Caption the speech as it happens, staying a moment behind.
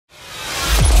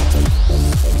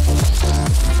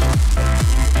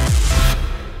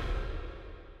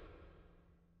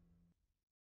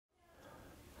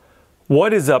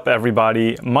What is up,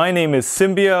 everybody? My name is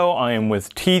Symbio. I am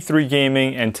with T3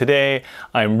 Gaming, and today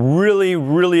I'm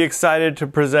really excited to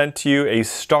present to you a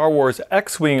Star Wars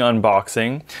X-Wing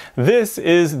unboxing. This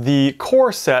is the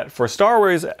core set for Star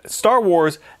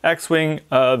Wars X-Wing,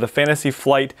 the Fantasy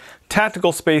Flight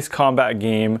tactical space combat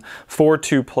game for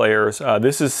 2 players.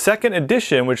 This is 2nd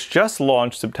edition, which just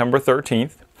launched September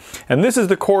 13th. And this is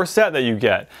the core set that you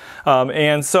get.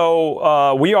 And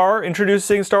so we are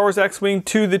introducing Star Wars X-Wing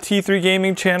to the T3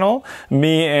 Gaming channel.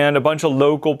 Me and a bunch of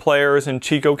local players in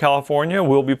Chico, California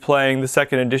will be playing the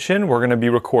 2nd edition. We're going to be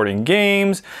recording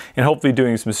games and hopefully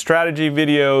doing some strategy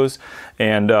videos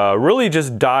and really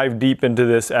just dive deep into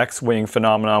this X-Wing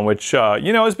phenomenon, which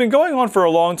you know, has been going on for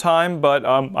a long time, but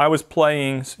I was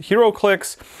playing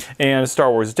HeroClix and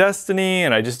Star Wars Destiny,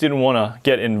 and I just didn't want to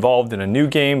get involved in a new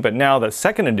game. But now that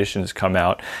 2nd edition has come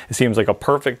out, it seems like a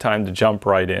perfect time to jump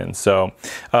right in. So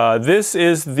this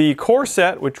is the core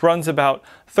set, which runs about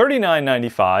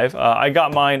 $39.95. I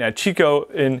got mine at Chico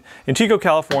in Chico,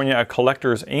 California at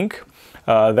Collectors Inc.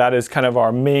 That is kind of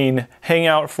our main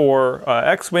hangout for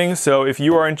X-Wing. So if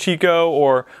you are in Chico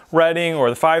or Redding or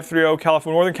the 530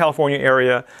 Northern California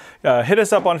area, hit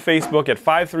us up on Facebook at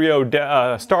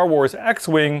 530 Star Wars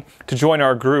X-Wing to join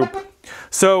our group.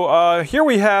 So here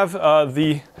we have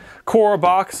the core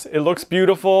box. It looks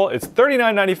beautiful. It's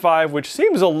 $39.95, which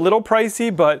seems a little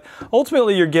pricey, but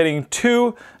ultimately you're getting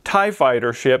 2 TIE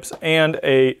fighter ships and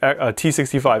a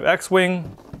T-65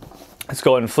 X-Wing. Let's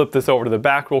go ahead and flip this over to the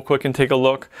back real quick and take a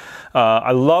look.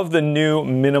 I love the new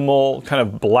minimal kind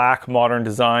of black modern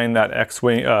design that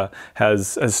X-Wing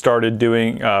has started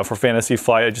doing for Fantasy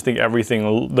Flight. I just think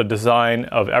everything, the design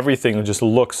of everything just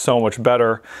looks so much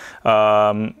better.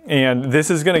 And this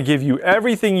is going to give you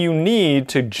everything you need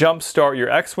to jumpstart your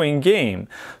X-Wing game.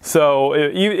 So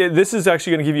this is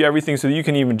actually going to give you everything so that you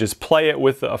can even just play it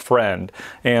with a friend.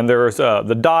 And there's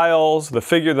the dials, the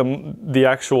figure, the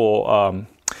actual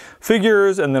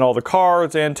figures, and then all the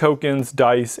cards and tokens,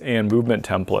 dice, and movement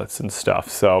templates and stuff.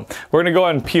 So we're gonna go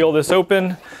ahead and peel this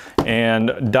open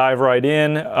and dive right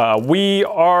in. We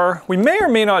may or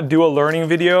may not do a learning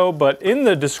video, but in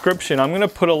the description I'm gonna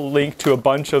put a link to a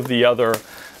bunch of the other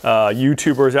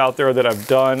YouTubers out there that have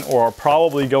done or are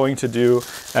probably going to do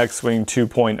X-Wing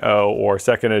 2.0 or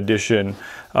 2nd edition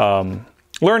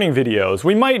learning videos.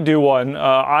 We might do one.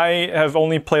 I have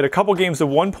only played a couple games of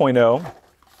 1.0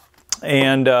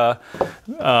 and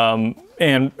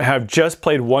have just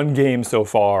played 1 game so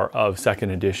far of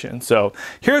 2nd edition. So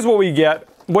here's what we get.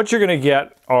 What you're going to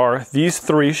get are these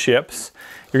 3 ships.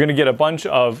 You're going to get a bunch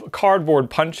of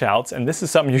cardboard punch outs, and this is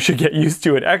something you should get used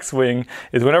to in X-Wing,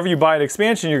 is whenever you buy an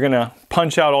expansion, you're going to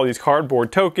punch out all these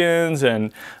cardboard tokens,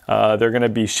 and they're going to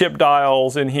be ship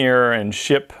dials in here and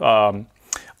ship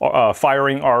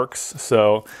firing arcs.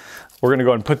 So we're going to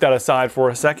go ahead and put that aside for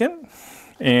a second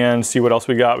and see what else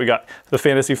we got. We got the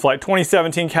Fantasy Flight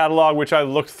 2017 catalog, which I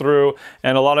looked through,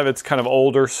 and a lot of it's kind of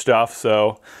older stuff,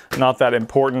 so not that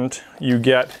important. You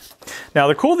get, now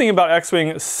the cool thing about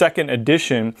X-Wing 2nd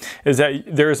edition is that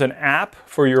there's an app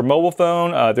for your mobile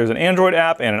phone. There's an Android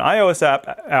app and an iOS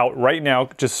app out right now.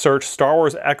 Just search Star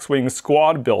Wars X-Wing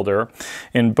Squad Builder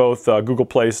in both Google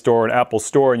Play Store and Apple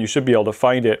Store, and you should be able to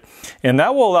find it. And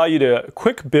that will allow you to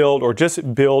quick build or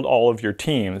just build all of your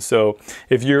teams. So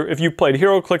if you played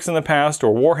HeroClix in the past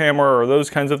or Warhammer or those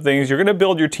kinds of things, you're going to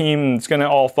build your team, and it's going to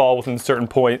all fall within certain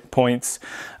points.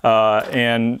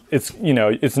 And it's, you know,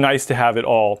 it's nice to have it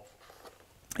all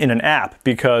in an app,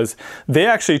 because they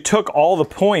actually took all the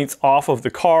points off of the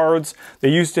cards. They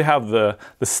used to have the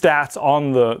stats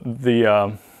on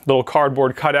the little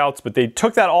cardboard cutouts, but they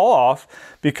took that all off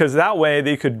because that way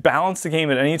they could balance the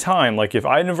game at any time. Like if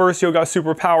Iden Versio got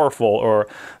super powerful or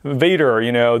Vader,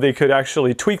 you know, they could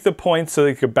actually tweak the points so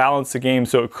they could balance the game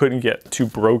so it couldn't get too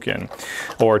broken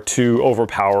or too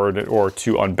overpowered or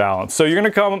too unbalanced. So you're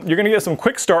gonna get some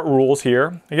quick start rules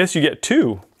here. I guess you get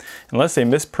 2, unless they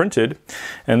misprinted,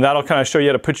 and that'll kind of show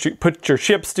you how to put your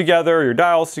ships together, your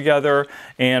dials together,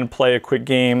 and play a quick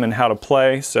game and how to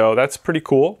play. So that's pretty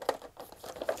cool.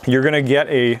 You're going to get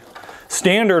a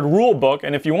standard rule book,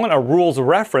 and if you want a rules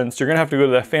reference, you're going to have to go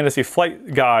to the Fantasy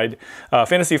Flight guide,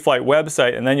 Fantasy Flight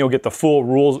website, and then you'll get the full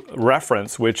rules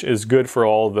reference, which is good for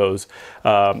all of those.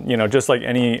 You know, just like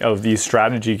any of these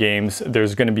strategy games,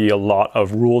 there's going to be a lot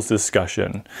of rules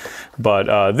discussion.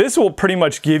 But this will pretty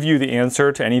much give you the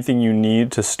answer to anything you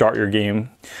need to start your game.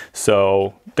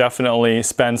 So definitely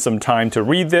spend some time to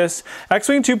read this.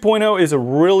 X-Wing 2.0 is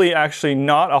really actually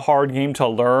not a hard game to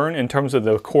learn in terms of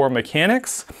the core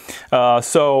mechanics.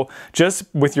 So just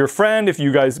with your friend, if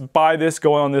you guys buy this,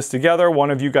 go on this together,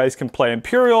 one of you guys can play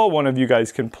Imperial, one of you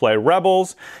guys can play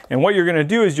Rebels, and what you're going to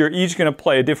do is you're each going to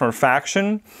play a different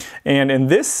faction. And in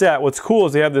this set, what's cool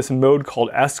is they have this mode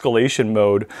called Escalation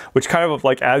Mode, which kind of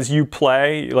like as you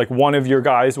play, like one of your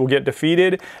guys will get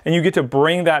defeated, and you get to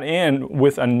bring that in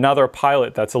with another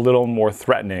pilot that's a little more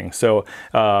threatening. So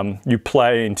you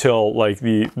play until like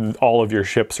all of your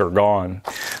ships are gone.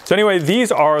 So anyway,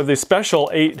 these are the special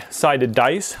 8-sided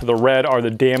dice. The red are the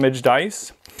damage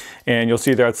dice, and you'll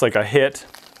see there it's like a hit.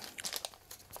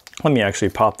 Let me actually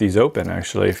pop these open,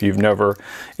 actually, if you've never,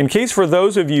 in case for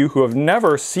those of you who have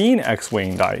never seen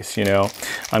X-Wing dice, you know,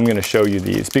 I'm going to show you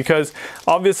these because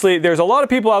obviously there's a lot of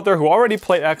people out there who already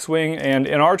play X-Wing, and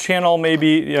in our channel, maybe,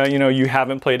 you know, you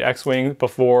haven't played X-Wing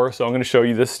before, so I'm going to show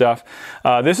you this stuff.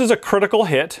 This is a critical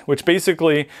hit, which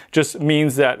basically just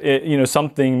means that, you know,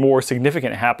 something more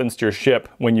significant happens to your ship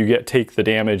when you take the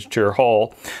damage to your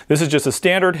hull. This is just a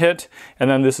standard hit, and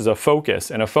then this is a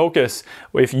focus. And a focus,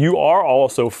 if you are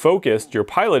also focused, your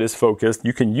pilot is focused,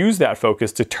 you can use that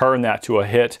focus to turn that to a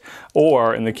hit,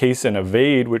 or in the case in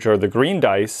evade, which are the green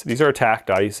dice, these are attack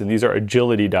dice and these are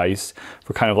agility dice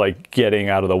for kind of like getting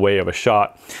out of the way of a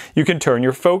shot. You can turn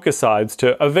your focus sides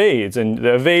to evades, and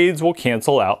the evades will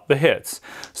cancel out the hits.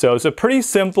 So it's a pretty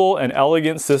simple and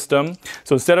elegant system.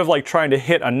 So instead of like trying to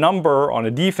hit a number on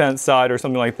a defense side or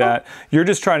something like that, you're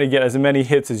just trying to get as many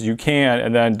hits as you can,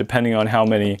 and then depending on how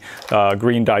many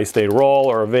green dice they roll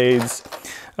or evades,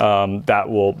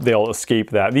 they'll escape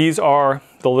that. These are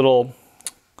the little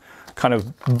kind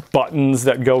of buttons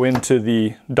that go into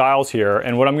the dials here.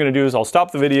 And what I'm going to do is I'll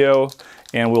stop the video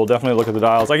and we'll definitely look at the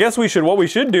dials. I guess what we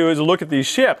should do is look at these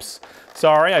ships.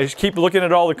 Sorry, I just keep looking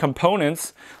at all the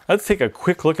components. Let's take a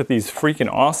quick look at these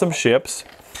freaking awesome ships.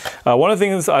 One of the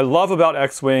things I love about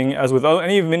X-Wing, as with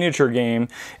any miniature game,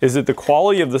 is that the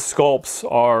quality of the sculpts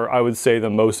are, I would say, the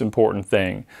most important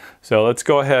thing. So let's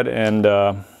go ahead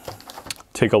and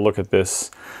take a look at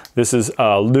this. This is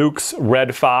Luke's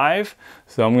Red 5.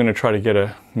 So I'm going to try to get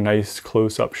a nice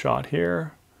close-up shot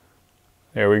here.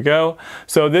 There we go.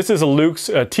 So this is a Luke's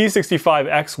T65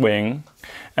 X-Wing,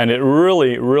 and it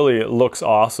really, really looks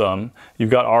awesome. You've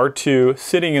got R2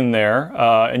 sitting in there,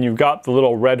 and you've got the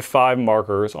little Red 5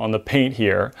 markers on the paint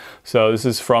here. So this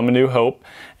is from A New Hope.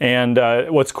 And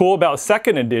what's cool about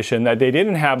second edition that they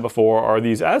didn't have before are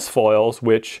these S-foils,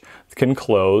 which can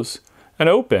close and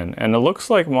open. And it looks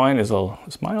like mine is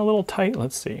mine a little tight?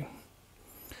 Let's see.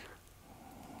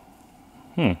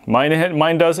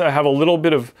 Mine does have a little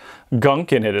bit of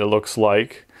gunk in it, it looks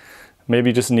like.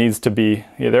 Maybe just needs to be,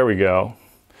 yeah, there we go.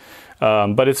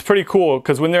 But it's pretty cool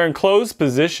because when they're in closed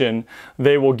position,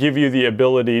 they will give you the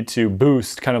ability to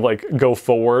boost, kind of like go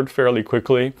forward fairly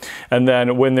quickly. And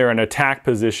then when they're in attack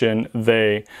position,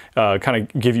 they kind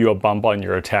of give you a bump on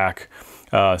your attack.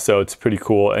 So it's pretty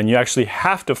cool, and you actually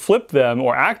have to flip them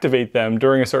or activate them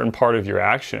during a certain part of your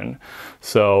action.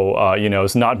 So, you know,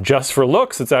 it's not just for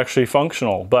looks, it's actually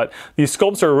functional. But these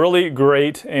sculpts are really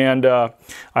great, and I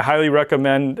highly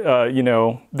recommend, you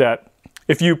know, that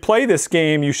if you play this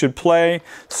game, you should play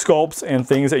sculpts and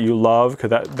things that you love,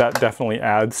 because that definitely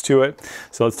adds to it.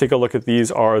 So let's take a look at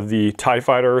these are the TIE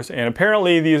Fighters, and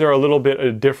apparently these are a little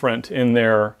bit different in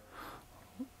their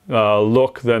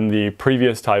look than the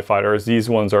previous TIE Fighters. These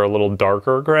ones are a little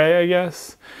darker gray, I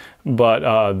guess.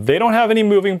 But they don't have any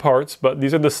moving parts, but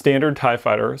these are the standard TIE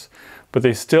Fighters. But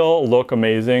they still look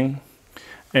amazing.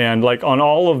 And like on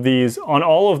all of these, on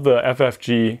all of the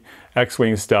FFG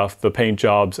X-Wing stuff, the paint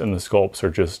jobs and the sculpts are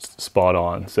just spot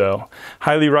on. So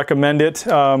highly recommend it.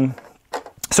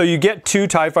 So you get 2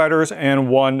 TIE Fighters and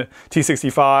 1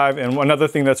 T65, and another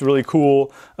thing that's really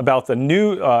cool about the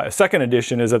new second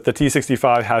edition is that the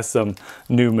T65 has some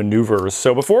new maneuvers.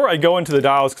 So before I go into the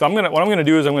dials, because what I'm gonna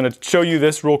do is I'm gonna show you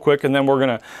this real quick, and then we're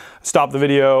gonna stop the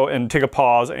video and take a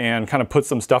pause and kind of put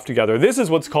some stuff together. This is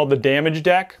what's called the damage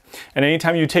deck, and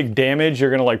anytime you take damage,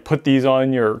 you're gonna like put these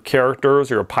on your characters,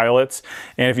 your pilots,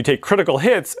 and if you take critical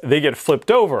hits, they get flipped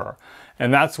over.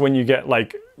 And that's when you get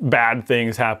like bad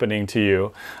things happening to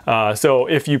you. So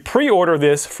if you pre-order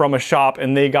this from a shop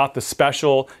and they got the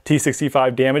special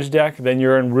T65 damage deck, then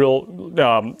you're in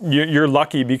you're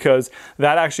lucky, because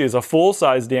that actually is a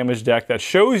full-size damage deck that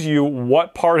shows you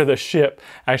what part of the ship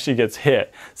actually gets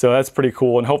hit. So that's pretty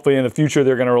cool, and hopefully in the future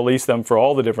they're gonna release them for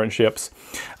all the different ships.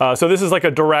 So this is like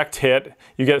a direct hit.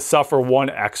 You suffer 1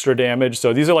 extra damage.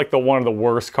 So these are like one of the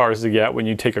worst cards to get when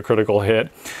you take a critical hit.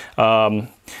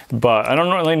 But I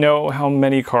don't really know how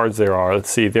many many cards there are. Let's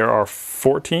see, there are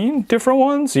 14 different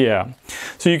ones. Yeah.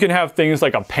 So you can have things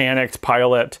like a panicked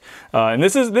pilot, and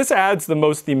this adds the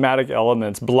most thematic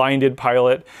elements: blinded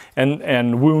pilot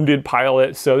and wounded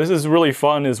pilot. So this is really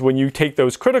fun, is when you take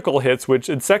those critical hits, which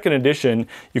in second edition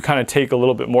you kind of take a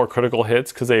little bit more critical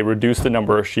hits because they reduce the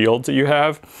number of shields that you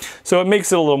have. So it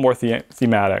makes it a little more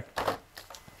thematic.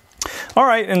 All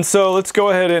right, and so let's go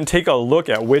ahead and take a look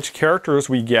at which characters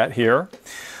we get here.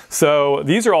 So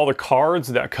these are all the cards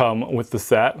that come with the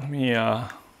set. Let me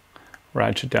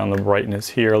ratchet down the brightness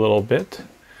here a little bit,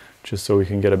 just so we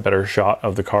can get a better shot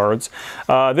of the cards.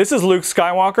 This is Luke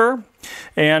Skywalker,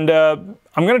 and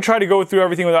I'm going to try to go through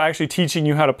everything without actually teaching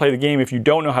you how to play the game. If you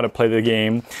don't know how to play the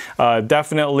game,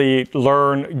 definitely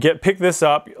pick this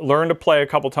up, learn to play a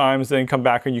couple times, then come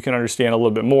back and you can understand a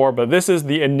little bit more. But this is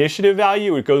the initiative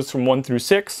value. It goes from 1 through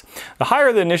 6. The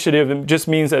higher the initiative, it just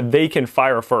means that they can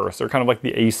fire first. They're kind of like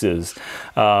the aces.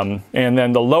 And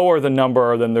then the lower the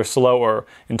number, then they're slower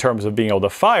in terms of being able to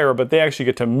fire, but they actually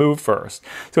get to move first.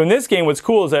 So in this game, what's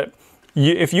cool is that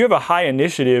if you have a high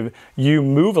initiative, you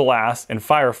move last and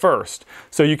fire first.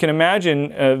 So you can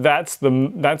imagine that's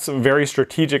very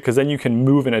strategic, because then you can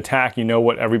move and attack. You know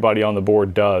what everybody on the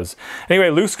board does. Anyway,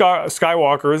 Luke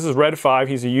Skywalker, this is Red 5.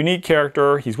 He's a unique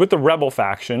character. He's with the Rebel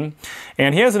faction,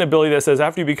 and he has an ability that says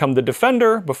after you become the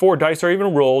Defender, before dice are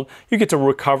even rolled, you get to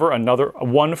recover another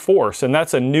 1 force, and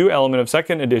that's a new element of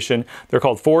second edition. They're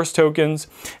called force tokens.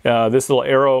 This little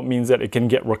arrow means that it can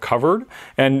get recovered,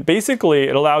 and basically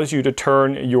it allows you to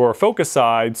turn your focus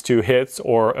sides to hits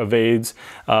or evades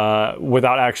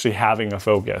without actually having a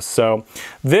focus. So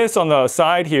this on the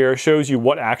side here shows you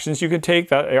what actions you can take.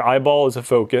 That eyeball is a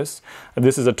focus.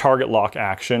 This is a target lock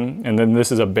action, and then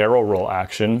this is a barrel roll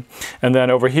action. And then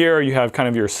over here you have kind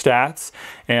of your stats,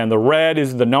 and the red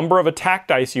is the number of attack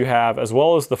dice you have, as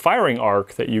well as the firing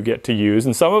arc that you get to use.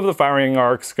 And some of the firing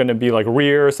arcs going to be like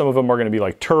rear, some of them are going to be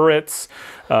like turrets,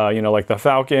 you know, like the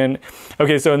Falcon.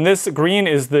 Okay, so in this green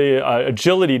is the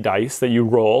agility dice that you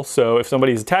roll. So if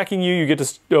somebody's attacking you, you get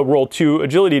to roll 2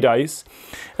 agility dice.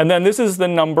 And then this is the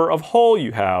number of hull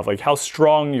you have, like how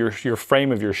strong your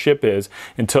frame of your ship is.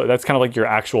 Until that's kind of like your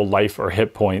actual life or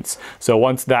hit points. So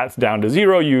once that's down to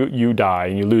 0, you die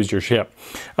and you lose your ship.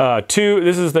 2,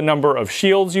 this is the number of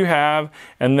shields you have,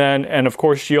 and of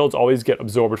course shields always get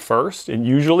absorbed first, and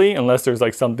usually, unless there's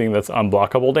like something that's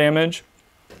unblockable damage.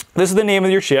 This is the name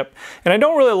of your ship, and I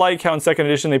don't really like how in second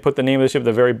edition they put the name of the ship at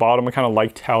the very bottom. I kind of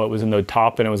liked how it was in the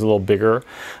top and it was a little bigger,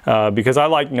 because I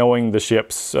like knowing the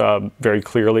ships very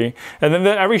clearly. And then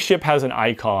every ship has an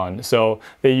icon, so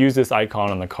they use this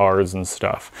icon on the cards and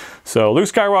stuff. So Luke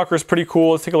Skywalker is pretty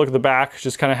cool. Let's take a look at the back. It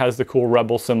just kind of has the cool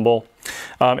rebel symbol.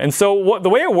 And so the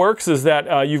way it works is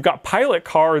that you've got pilot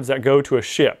cards that go to a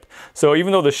ship. So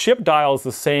even though the ship dial is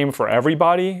the same for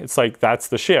everybody, it's like that's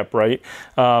the ship, right?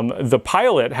 The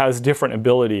pilot has different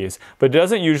abilities, but it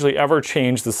doesn't usually ever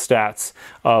change the stats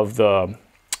of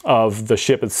the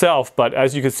ship itself. But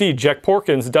as you can see, Jack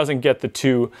Porkins doesn't get the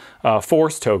 2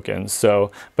 force tokens,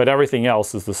 but everything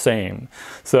else is the same.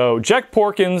 So Jack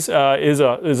Porkins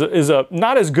is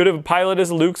not as good of a pilot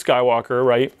as Luke Skywalker,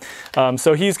 right?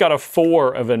 So he's got a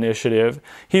 4 of initiative.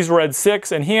 He's red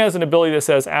 6, and he has an ability that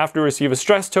says after you receive a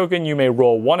stress token, you may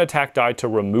roll 1 attack die to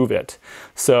remove it.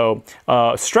 So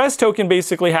stress token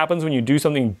basically happens when you do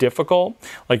something difficult,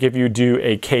 like if you do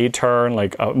a K turn,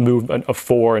 like move a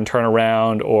 4 and turn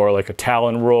around, or like a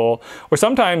Talon roll, or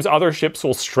sometimes other ships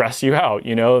will stress you out,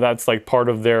 you know, that's like part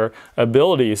of their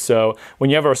ability. So when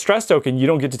you have a stress token, you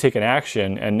don't get to take an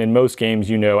action, and in most games,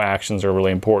 you know, actions are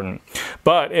really important.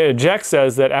 But Jack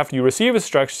says that after you receive a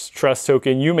stress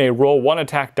token, you may roll 1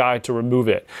 attack die to remove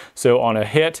it. So on a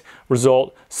hit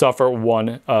result, suffer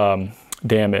 1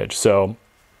 damage. So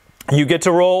you get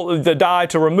to roll the die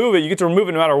to remove it. You get to remove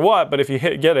it no matter what, but if you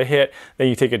get a hit, then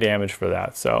you take a damage for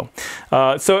that. So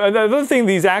the other thing,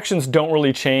 these actions don't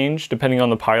really change depending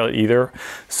on the pilot either.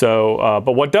 So,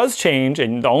 but what does change,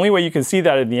 and the only way you can see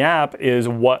that in the app, is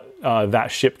what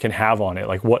that ship can have on it,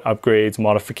 like what upgrades,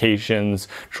 modifications,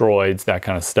 droids, that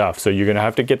kind of stuff. So you're gonna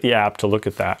have to get the app to look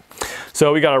at that.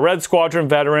 So we got a Red Squadron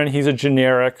veteran. He's a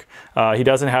generic. He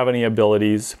doesn't have any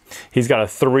abilities. He's got a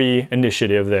 3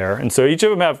 initiative there, and so each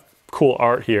of them have cool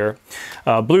art here.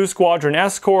 Blue Squadron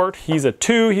Escort, he's a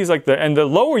 2. He's like and the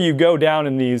lower you go down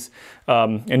in these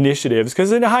initiatives,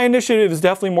 because in a high initiative is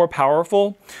definitely more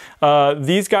powerful,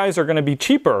 these guys are going to be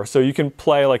cheaper. So you can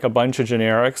play like a bunch of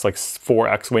generics, like 4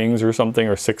 X-Wings or something,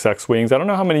 or 6 X-Wings. I don't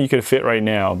know how many you could fit right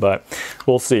now, but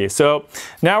we'll see. So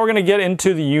now we're going to get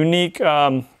into the unique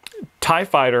TIE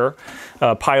Fighter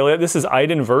pilot. This is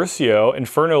Iden Versio,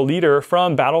 Inferno Leader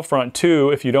from Battlefront 2.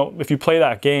 If you play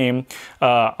that game,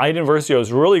 Iden Versio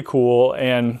is really cool,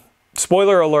 and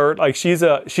spoiler alert, like she's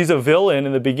a villain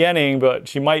in the beginning, but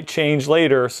she might change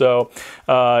later. So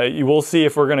you will see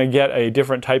if we're going to get a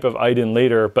different type of Iden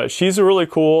later. But she's really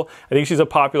cool. I think she's a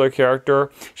popular character.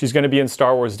 She's going to be in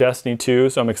Star Wars Destiny 2,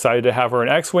 so I'm excited to have her in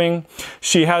X-Wing.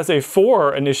 She has a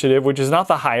 4 initiative, which is not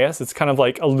the highest. It's kind of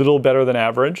like a little better than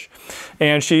average.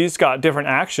 And she's got different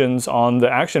actions on the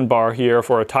action bar here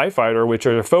for a TIE Fighter, which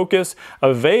are focus,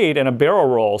 evade, and a barrel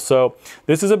roll. So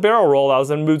this is a barrel roll. I was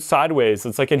then moved sideways.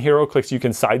 It's like in Hero Clicks you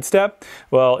can sidestep.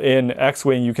 Well, in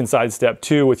X-Wing you can sidestep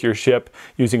too with your ship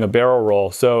using a barrel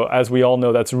roll. So as we all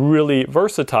know, that's really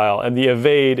versatile. And the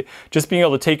evade, just being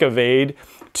able to take evade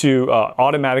to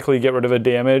automatically get rid of a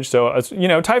damage. So you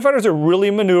know, TIE Fighters are really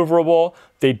maneuverable.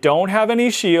 They don't have any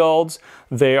shields.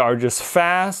 They are just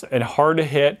fast and hard to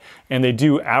hit, and they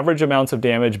do average amounts of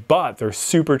damage, but they're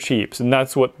super cheap, and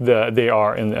that's what they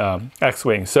are in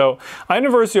X-Wing. So Iden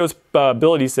Versio's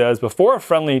ability says, before a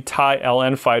friendly TIE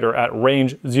LN fighter at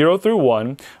range 0 through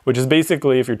 1, which is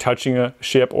basically if you're touching a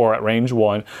ship or at range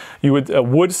 1, you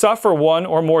would suffer 1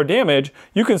 or more damage,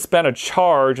 you can spend a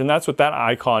charge, and that's what that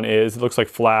icon is. It looks like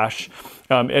flash,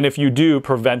 and if you do,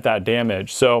 prevent that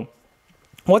damage. So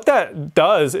what that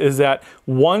does is that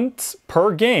once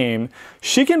per game,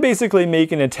 she can basically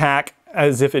make an attack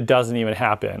as if it doesn't even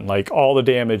happen. Like all the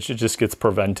damage, it just gets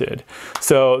prevented.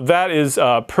 So that is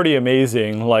pretty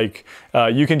amazing. Like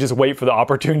you can just wait for the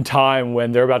opportune time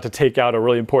when they're about to take out a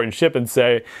really important ship and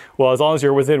say, well, as long as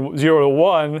you're within 0 to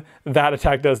 1, that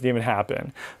attack doesn't even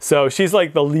happen. So she's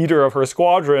like the leader of her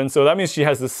squadron. So that means she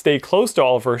has to stay close to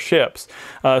all of her ships.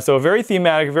 So very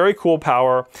thematic, very cool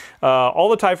power. All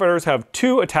the TIE Fighters have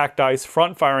 2 attack dice,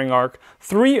 front firing arc,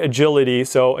 3 agility.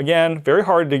 So again, very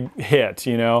hard to hit,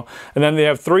 you know. And then they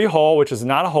have 3 hull, which is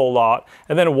not a whole lot,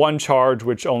 and then 1 charge,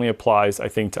 which only applies, I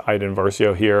think, to Iden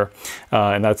Versio here.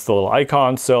 And that's the little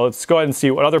icon. So let's go ahead and see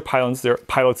what other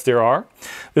pilots there are.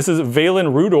 This is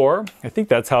Valen Rudor. I think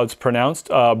that's how it's pronounced.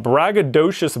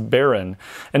 Braggadocious Baron.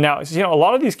 And now, you know, a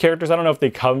lot of these characters, I don't know if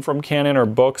they come from canon or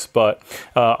books, but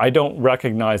I don't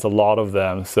recognize a lot of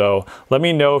them. So let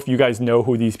me know if you guys know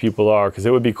who these people are, because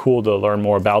it would be cool to learn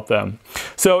more about them.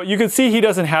 So you can see he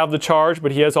doesn't have the charge,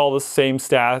 but he has all the same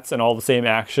stats and all the same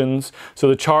actions. So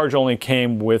the charge only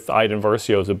came with Iden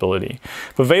Versio's ability.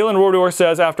 But Valen Rudor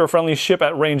says, after a friendly ship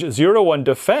at range 0 to 1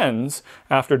 defends,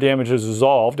 after damage is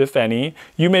resolved, if any,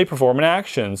 you may perform an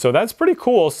action. So that's pretty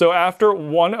cool. So after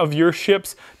one of your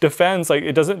ships defends, like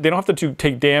they don't have to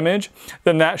take damage,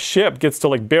 then that ship gets to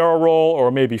like barrel roll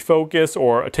or maybe focus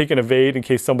or take an evade in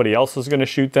case somebody else is going to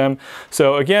shoot them.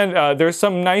 So again, there's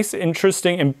some nice,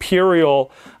 interesting Imperial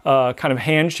kind of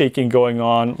handshaking going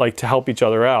on, like to help each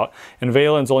other out. And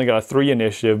Valen's only got a 3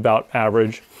 initiative, about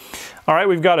average. All right,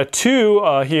 we've got a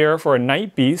 2 here for a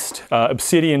Night Beast,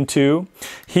 Obsidian 2.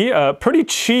 He pretty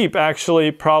cheap, actually,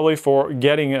 probably for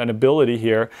getting an ability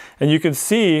here. And you can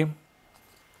see,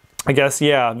 I guess,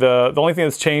 yeah, the only thing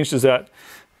that's changed is that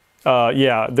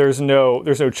yeah, there's no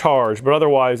charge, but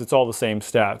otherwise it's all the same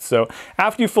stats. So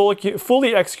after you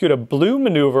fully execute a blue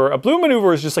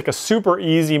maneuver is just like a super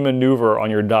easy maneuver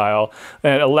on your dial,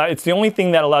 and it's the only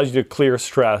thing that allows you to clear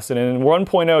stress. And in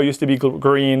 1.0 it used to be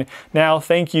green. Now,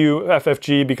 thank you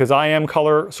FFG, because I am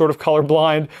sort of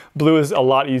colorblind. Blue is a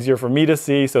lot easier for me to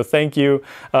see, so thank you.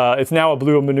 It's now a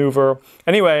blue maneuver.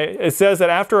 Anyway, it says that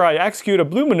after I execute a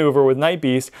blue maneuver with Night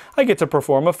Beast, I get to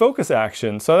perform a focus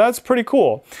action. So that's pretty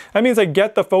cool. That means I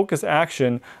get the focus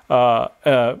action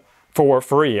for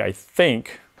free, I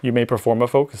think. You may perform a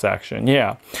focus action,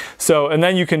 yeah. So, and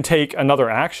then you can take another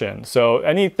action. So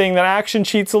anything that action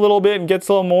cheats a little bit and gets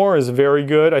a little more is very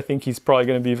good. I think he's probably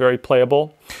going to be very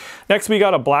playable. Next, we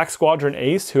got a Black Squadron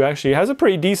Ace, who actually has a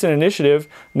pretty decent initiative,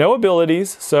 no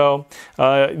abilities, so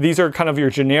these are kind of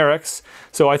your generics.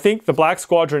 So I think the Black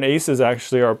Squadron Aces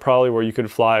actually are probably where you could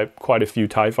fly quite a few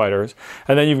TIE Fighters.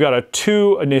 And then you've got a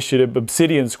 2 initiative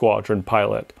Obsidian Squadron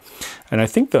pilot. And I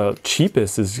think the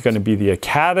cheapest is going to be the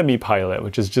Academy pilot,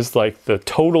 which is just like the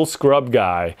total scrub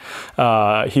guy.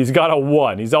 He's got a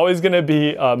 1. He's always going to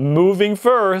be moving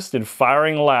first and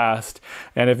firing last.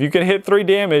 And if you can hit 3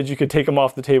 damage, you could take him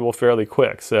off the table fairly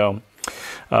quick. So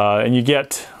And you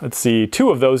get, let's see, 2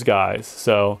 of those guys.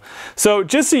 So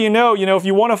just so you know, if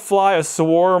you want to fly a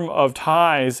swarm of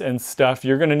ties and stuff,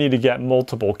 you're going to need to get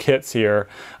multiple kits here.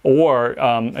 Or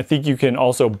I think you can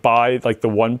also buy like the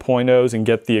 1.0s and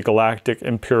get the Galactic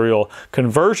Imperial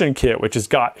Conversion Kit, which has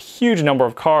got a huge number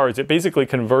of cards. It basically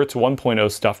converts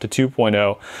 1.0 stuff to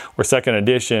 2.0 or second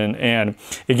edition, and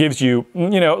it gives you,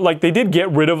 like they did get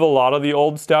rid of a lot of the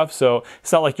old stuff, so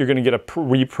it's not like you're going to get a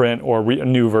reprint or a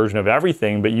new version of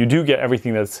everything, but you do get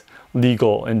everything that's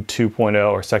legal in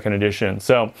 2.0 or second edition.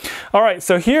 So, all right,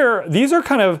 so here, these are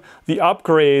kind of the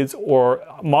upgrades or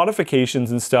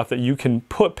modifications and stuff that you can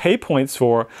pay points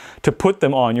for to put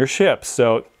them on your ships.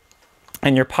 So,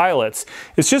 and your pilots.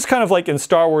 It's just kind of like in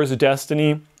Star Wars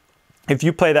Destiny. If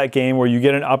you play that game where you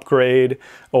get an upgrade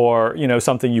or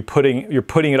something, you're putting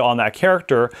it on that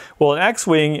character. Well, in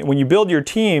X-Wing, when you build your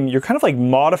team, you're kind of like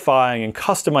modifying and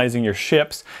customizing your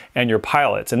ships and your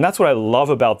pilots. And that's what I love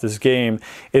about this game.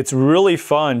 It's really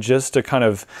fun just to kind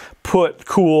of put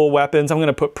cool weapons. I'm going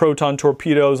to put proton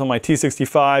torpedoes on my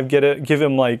T-65, give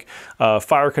him like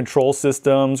fire control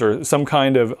systems or some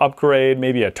kind of upgrade,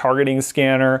 maybe a targeting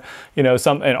scanner, an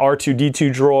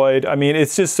R2-D2 droid. I mean,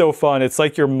 it's just so fun. It's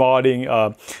like you're modding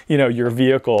your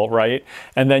vehicle, right?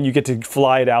 And then you get to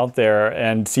fly it out there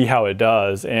and see how it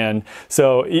does. And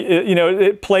so,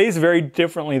 it plays very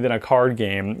differently than a card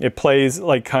game. It plays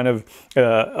like kind of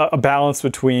a balance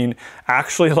between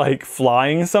actually like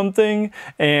flying something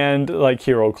and like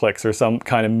hero clicks or some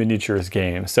kind of miniatures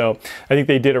game. So I think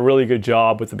they did a really good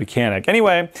job with the mechanic.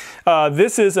 Anyway,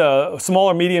 this is a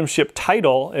smaller medium ship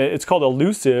title. It's called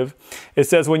Elusive. It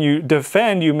says when you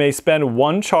defend, you may spend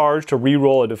 1 charge to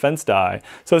re-roll a defense die.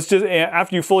 So it's just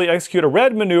after you fully execute a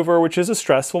red maneuver, which is a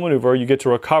stressful maneuver, you get to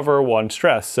recover 1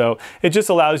 stress. So it just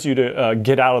allows you to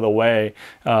get out of the way.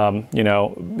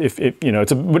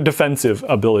 It's a defensive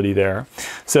ability there.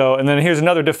 So, and then here's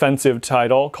another defensive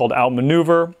title called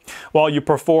Outmaneuver. While you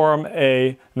perform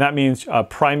that means a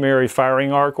primary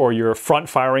firing arc or your front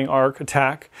firing arc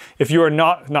attack. If you are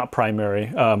not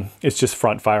primary, it's just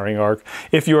front firing arc.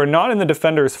 If you are not in the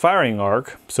defender's firing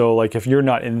arc, so like if you're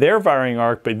not in their firing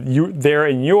arc, but they're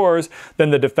in yours,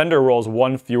 then the defender rolls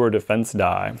 1 fewer defense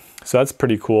die. So that's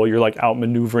pretty cool. You're like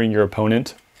outmaneuvering your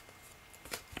opponent.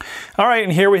 All right,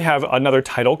 and here we have another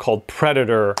title called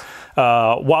Predator.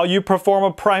 While you perform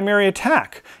a primary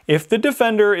attack, if the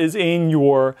defender is in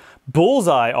your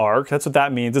bullseye arc, that's what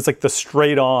that means, it's like the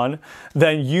straight on,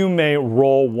 then you may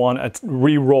re-roll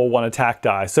 1 attack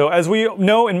die. So as we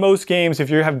know in most games, if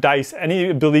you have dice, any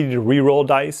ability to re-roll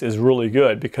dice is really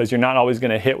good because you're not always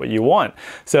going to hit what you want.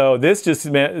 So this just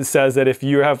says that if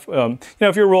you have,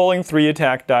 if you're rolling 3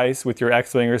 attack dice with your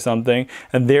X-Wing or something,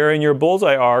 and they're in your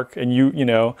bullseye arc, and you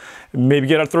maybe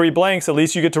get 3 blanks, at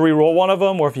least you get to re-roll 1 of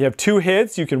them. Or if you have 2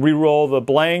 hits, you can re-roll the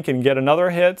blank and get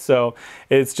another hit. So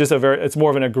it's just it's more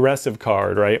of an aggressive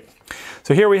card, right?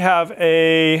 So here we have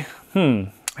I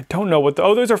don't know what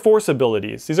those are force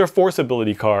abilities. These are force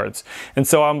ability cards. And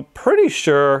so I'm pretty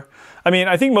sure,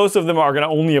 I think most of them are going to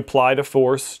only apply to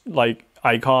force like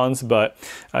icons, but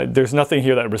there's nothing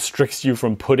here that restricts you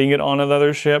from putting it on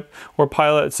another ship or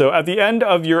pilot. So at the end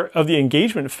of the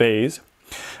engagement phase,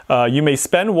 you may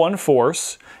spend 1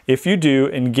 force. If you do,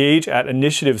 engage at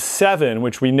initiative 7,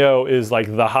 which we know is like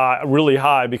really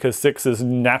high because 6 is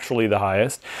naturally the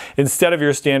highest, instead of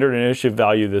your standard initiative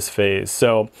value this phase.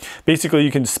 So basically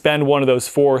you can spend 1 of those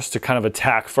force to kind of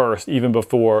attack first, even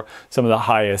before some of the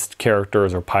highest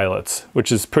characters or pilots,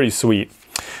 which is pretty sweet.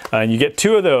 And you get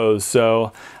 2 of those.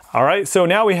 So all right, so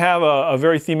now we have a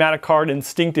very thematic card,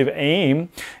 Instinctive Aim,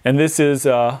 and this is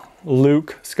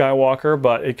Luke Skywalker,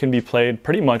 but it can be played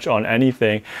pretty much on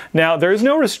anything. Now, there's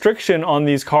no restriction on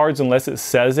these cards unless it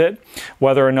says it,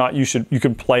 whether or not you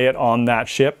can play it on that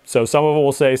ship. So some of them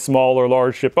will say small or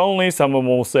large ship only, some of them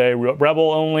will say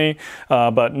rebel only,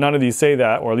 but none of these say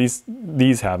that, or at least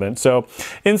these haven't. So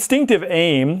Instinctive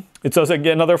Aim, it's also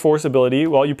again another force ability.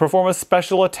 While you perform a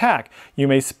special attack, you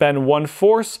may spend 1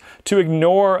 force to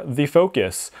ignore the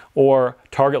focus or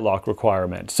target lock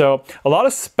requirement. So a lot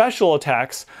of special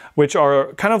attacks, which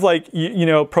are kind of like,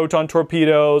 proton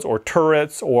torpedoes or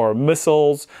turrets or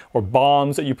missiles or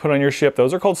bombs that you put on your ship,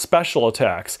 those are called special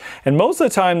attacks. And most of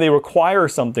the time they require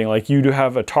something like you to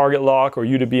have a target lock or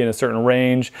you to be in a certain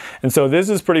range. And so this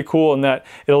is pretty cool in that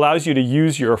it allows you to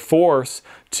use your force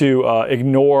to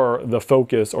ignore the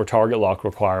focus or target lock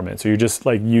requirement. So you're just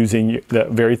like using the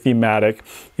very thematic,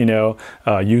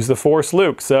 use the force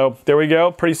Luke. So there we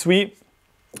go, pretty sweet.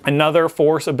 another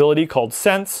force ability called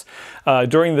Sense.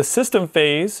 During the system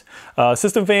phase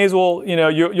will,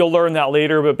 you'll learn that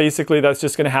later, but basically that's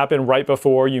just going to happen right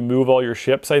before you move all your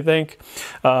ships, I think.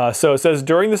 So it says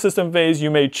during the system phase,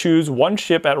 you may choose one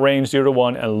ship at range 0 to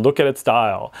 1 and look at its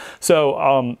dial.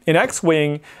 So in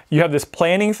X-Wing, you have this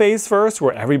planning phase first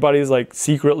where everybody's like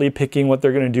secretly picking what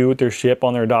they're going to do with their ship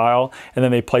on their dial, and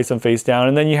then they place them face down.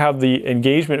 And then you have the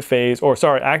engagement phase, or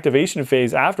sorry, activation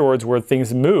phase afterwards where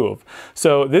things move.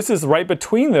 So this is right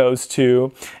between those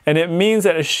two, and it means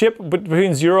that a ship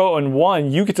between 0 and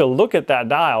 1, you get to look at that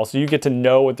dial, so you get to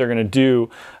know what they're going to do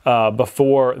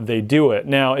before they do it.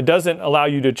 Now, it doesn't allow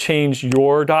you to change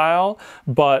your dial,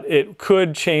 but it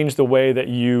could change the way that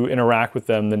you interact with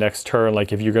them the next turn,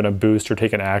 like if you're going to boost or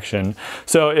take an action.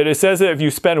 So it says that if you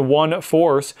spend 1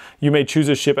 force, you may choose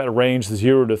a ship at range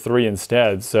 0 to 3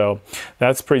 instead. So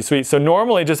that's pretty sweet. So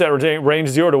normally just at range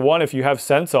 0 to 1, if you have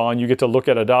Sense on, you get to look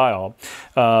at a dial.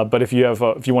 But if you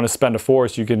want to spend a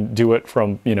force, you can do it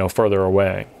from further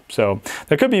away. So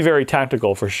that could be very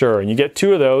tactical for sure. And you get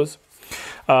 2 of those.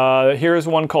 Here's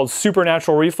one called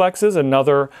Supernatural Reflexes,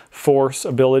 another force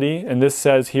ability. And this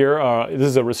says here, this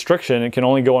is a restriction, it can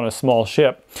only go on a small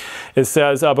ship. It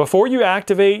says, before you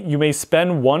activate, you may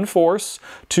spend 1 force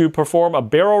to perform a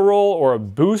barrel roll or a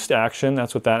boost action.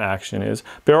 That's what that action is.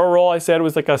 Barrel roll, I said,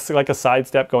 was like a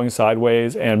sidestep going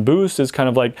sideways, and boost is kind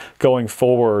of like going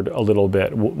forward a little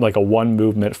bit, like a 1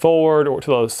 movement forward, or to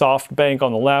the soft bank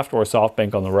on the left or a soft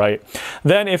bank on the right.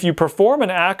 Then if you perform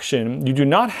an action you do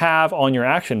not have on your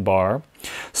action bar,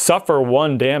 suffer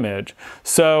 1 damage.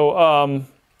 So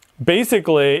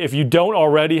basically, if you don't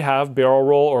already have barrel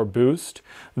roll or boost,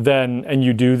 and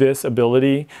you do this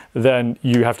ability, then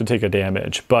you have to take a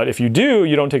damage. But if you do,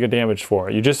 you don't take a damage for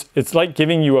it. It's like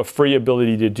giving you a free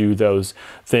ability to do those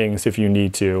things if you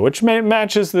need to, which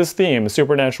matches this theme,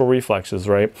 supernatural reflexes,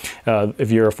 right? If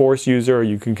you're a force user,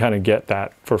 you can kind of get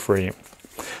that for free.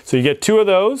 So you get 2 of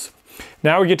those.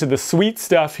 Now we get to the sweet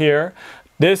stuff here.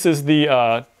 This is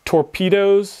the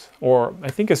torpedoes, or I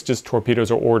think it's just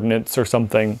torpedoes or ordnance or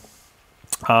something.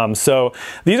 So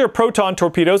these are proton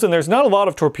torpedoes, and there's not a lot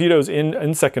of torpedoes in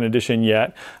 2nd edition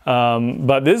yet,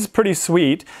 but this is pretty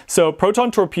sweet. So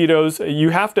proton torpedoes, you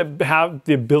have to have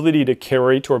the ability to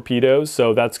carry torpedoes,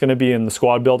 so that's going to be in the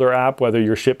Squad Builder app, whether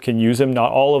your ship can use them.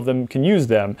 Not all of them can use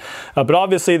them, but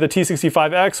obviously the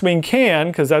T-65 X-Wing can,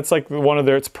 because that's like one of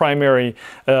its primary,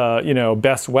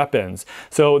 best weapons.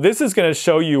 So this is going to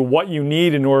show you what you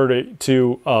need in order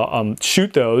to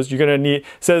shoot those. You're going to need, it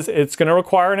says it's going to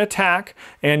require an attack,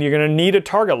 and you're going to need a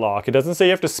target lock. It doesn't say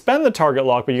you have to spend the target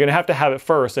lock, but you're going to have it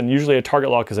first, and usually a target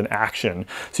lock is an action.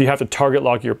 So you have to target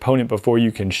lock your opponent before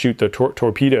you can shoot the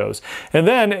torpedoes. And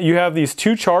then you have these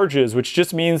 2 charges, which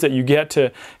just means that you get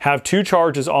to have 2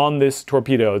 charges on this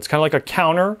torpedo. It's kind of like a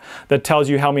counter that tells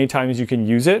you how many times you can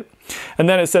use it. And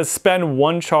then it says spend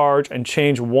 1 charge and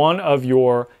change one of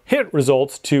your hit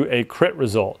results to a crit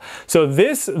result. So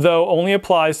this, though, only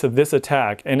applies to this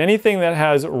attack. And anything that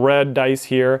has red dice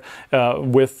here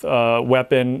with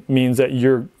weapon means that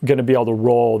you're going to be able to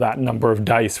roll that number of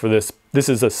dice for this. This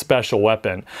is a special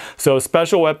weapon. So a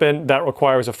special weapon that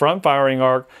requires a front firing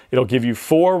arc. It'll give you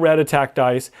 4 red attack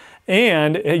dice,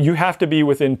 and you have to be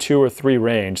within 2 or 3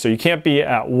 range. So you can't be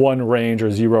at 1 range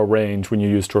or 0 range when you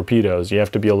use torpedoes. You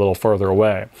have to be a little further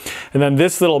away. And then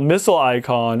this little missile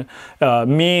icon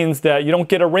means that you don't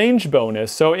get a range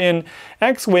bonus. So in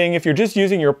X-Wing, if you're just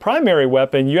using your primary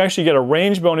weapon, you actually get a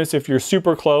range bonus if you're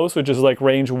super close, which is like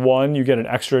range 1, you get an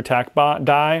extra attack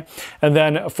die. And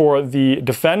then for the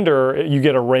defender, you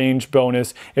get a range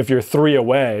bonus. If you're 3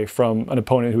 away from an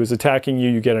opponent who is attacking you,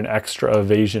 you get an extra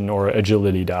evasion or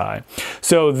agility die.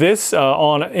 So this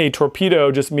on a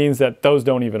torpedo just means that those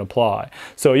don't even apply.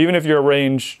 So even if you're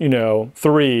range,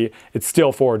 3, it's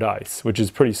still 4 dice, which is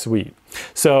pretty sweet.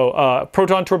 So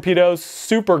proton torpedoes,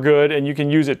 super good, and you can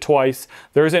use it twice.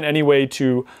 There isn't any way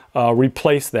to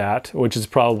replace that, which is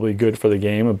probably good for the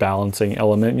game, a balancing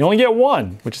element. You only get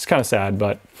 1, which is kind of sad,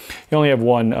 but you only have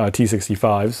 1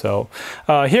 T-65. So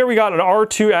here we got an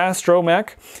R2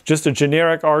 astromech, just a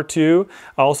generic R2.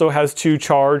 Also has 2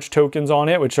 charge tokens on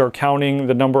it, which are counting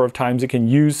the number of times it can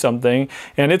use something.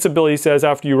 And its ability says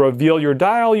after you reveal your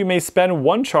dial, you may spend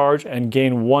 1 charge and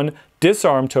gain 1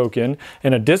 disarm token,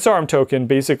 and a disarm token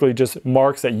basically just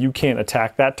marks that you can't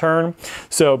attack that turn.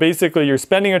 So basically you're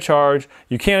spending a charge,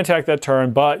 you can't attack that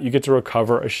turn, but you get to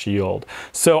recover a shield.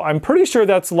 So I'm pretty sure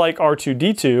that's like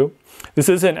R2-D2. This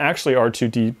isn't actually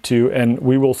R2-D2, and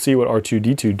we will see what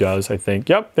R2-D2 does, I think.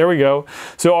 Yep, there we go.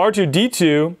 So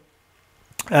R2-D2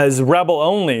 as rebel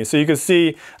only. So you can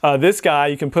see this guy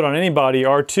you can put on anybody.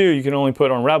 R2 you can only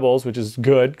put on rebels, which is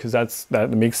good because that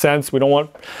makes sense. We don't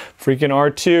want freaking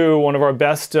R2, one of our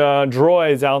best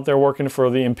droids out there working for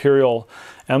the Imperial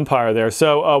Empire there.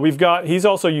 So he's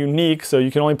also unique, so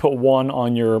you can only put one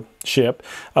on your ship.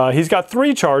 He's got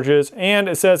 3 charges, and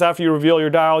it says after you reveal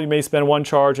your dial, you may spend 1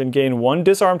 charge and gain 1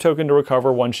 disarm token to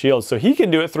recover 1 shield. So he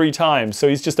can do it 3 times, so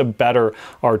he's just a better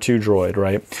R2 droid,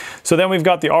 right? So then we've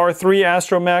got the R3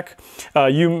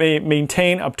 astromech. You may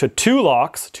maintain up to 2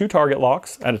 locks, 2 target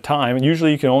locks at a time.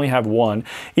 Usually you can only have 1.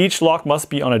 Each lock must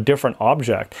be on a different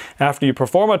object. After you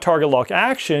perform a target lock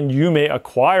action, you may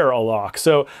acquire a lock.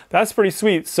 So that's pretty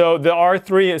sweet. So the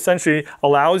R3 essentially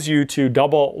allows you to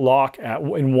double lock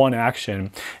in one action,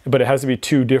 but it has to be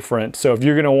 2 different. So if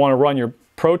you're going to want to run your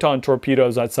proton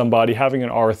torpedoes at somebody, having an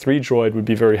R3 droid would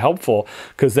be very helpful,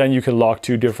 because then you can lock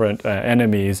 2 different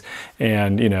enemies,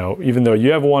 and even though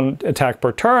you have 1 attack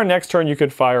per turn, next turn you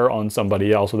could fire on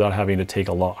somebody else without having to take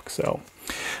a lock. So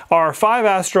our 5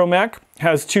 astromech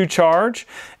has 2 charge,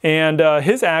 and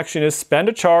his action is spend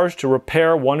a charge to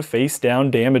repair 1 face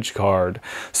down damage card.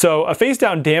 So a face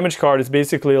down damage card is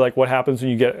basically like what happens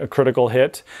when you get a critical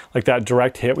hit, like that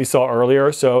direct hit we saw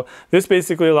earlier. So this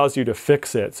basically allows you to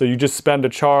fix it. So you just spend a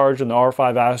charge and the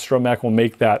R5 astromech will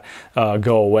make that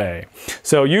go away.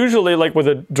 So usually, like with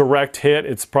a direct hit,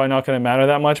 it's probably not going to matter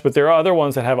that much, but there are other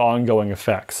ones that have ongoing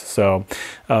effects. So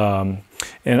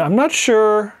and I'm not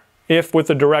sure if with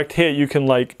a direct hit you can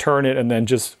like turn it and then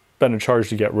just spend a charge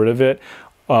to get rid of it,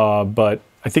 but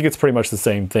I think it's pretty much the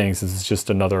same thing, since it's just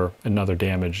another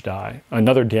damage die,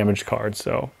 another damage card.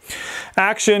 So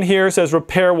action here says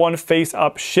repair 1 face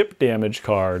up ship damage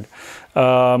card.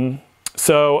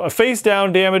 So a face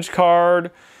down damage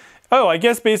card. Oh, I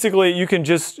guess basically you can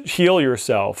just heal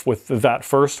yourself with that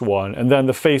first one, and then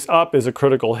the face up is a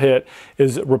critical hit,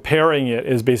 is repairing it,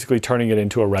 is basically turning it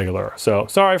into a regular. So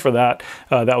sorry for that.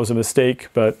 That was a mistake,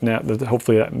 but now,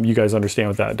 hopefully you guys understand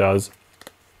what that does.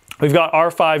 We've got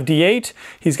R5D8.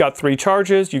 He's got 3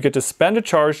 charges. You get to spend a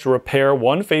charge to repair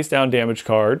 1 face down damage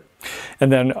card.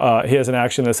 And then he has an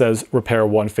action that says repair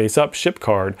 1 face up ship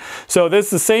card. So this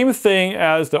is the same thing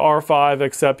as the R5,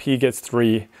 except he gets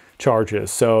 3 charges.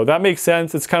 So that makes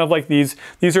sense. It's kind of like these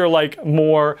are like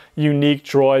more unique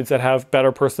droids that have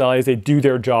better personalities. They do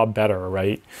their job better,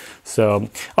 right? So,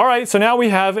 all right, so now we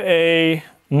have a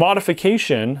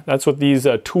modification. That's what these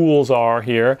tools are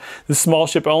here. The small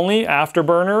ship only,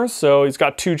 afterburners. So he's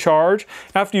got 2 charge.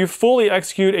 After you fully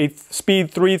execute a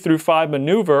speed 3 through 5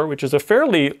 maneuver, which is a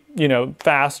fairly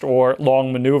fast or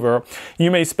long maneuver, you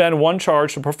may spend 1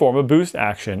 charge to perform a boost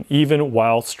action, even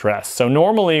while stressed. So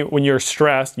normally when you're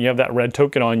stressed and you have that red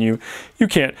token on you, you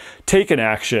can't take an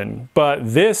action, but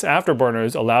this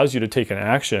Afterburners allows you to take an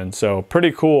action. So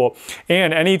pretty cool.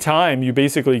 And anytime you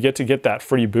basically get that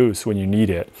free boost when you need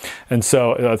it. And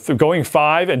so going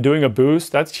 5 and doing a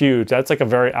boost, that's huge. That's like a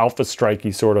very Alpha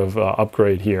Strikey sort of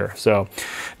upgrade here. So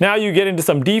now you get into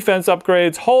some defense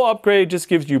upgrades. Hull upgrade just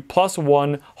gives you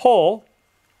 +1 hull.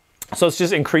 So it's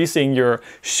just increasing your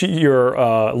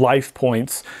life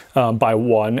points by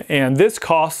 1. And this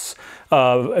costs,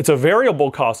 it's a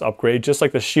variable cost upgrade, just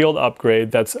like the shield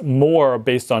upgrade, that's more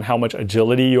based on how much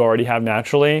agility you already have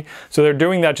naturally. So they're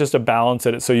doing that just to balance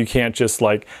it, so you can't just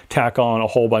like tack on a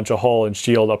whole bunch of hull and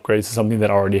shield upgrades to something that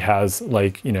already has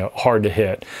like, hard to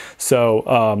hit.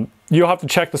 So you'll have to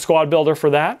check the squad builder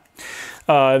for that.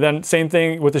 Then same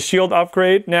thing with the shield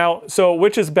upgrade. Now, so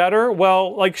which is better?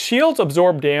 Well, like shields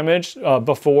absorb damage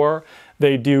before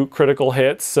they do critical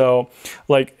hits. So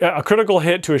like a critical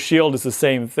hit to a shield is the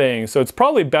same thing. So it's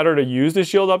probably better to use the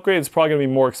shield upgrade. It's probably gonna be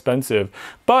more expensive,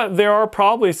 but there are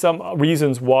probably some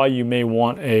reasons why you may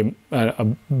want a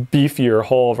beefier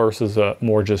hull versus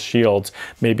more just shields.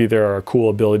 Maybe there are cool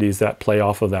abilities that play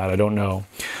off of that. I don't know.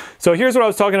 So here's what I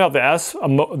was talking about,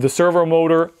 the servo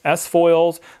motor S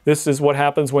foils. This is what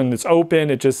happens when it's open.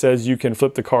 It just says you can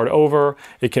flip the card over.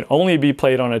 It can only be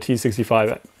played on a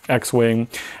T65 X-Wing.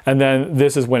 And then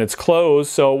this is when it's closed.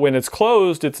 So when it's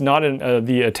closed, it's not in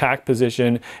the attack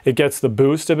position. It gets the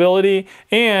boost ability.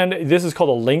 And this is called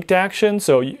a linked action.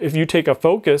 So if you take a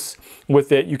focus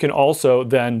with it, you can also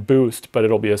then boost, but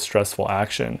it'll be a stressful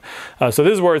action. So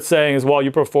this is where it's saying is while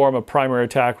you perform a primary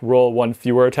attack, roll 1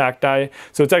 fewer attack die.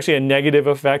 So it's actually actually a negative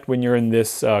effect when you're in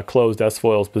this closed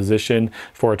S-foils position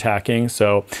for attacking.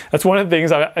 So that's one of the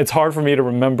things it's hard for me to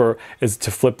remember, is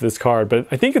to flip this card. But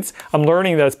I think I'm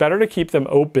learning that it's better to keep them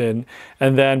open,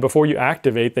 and then before you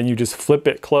activate, then you just flip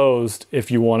it closed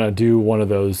if you want to do one of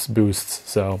those boosts.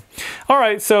 So, all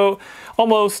right, so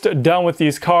almost done with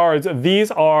these cards.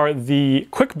 These are the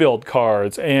quick build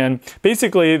cards, and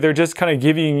basically they're just kind of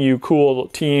giving you cool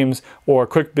teams or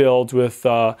quick builds with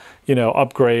you know,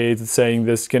 upgrades, and saying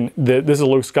this is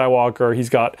Luke Skywalker. He's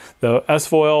got the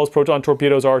S-foils, proton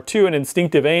torpedoes, R2, and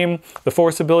instinctive aim, the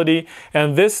force ability,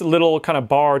 and this little kind of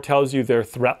bar tells you their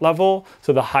threat level.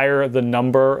 So the higher the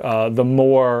number, the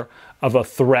more of a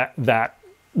threat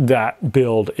that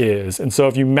build is. And so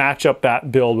if you match up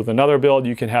that build with another build,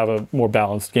 you can have a more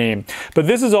balanced game. But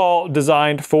this is all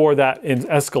designed for that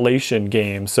escalation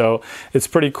game. So it's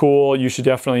pretty cool. You should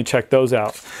definitely check those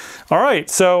out. All right,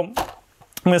 so I'm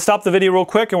going to stop the video real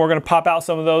quick, and we're going to pop out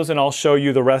some of those, and I'll show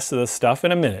you the rest of the stuff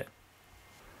in a minute.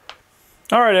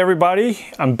 All right, everybody,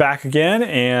 I'm back again,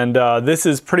 and this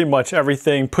is pretty much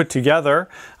everything put together.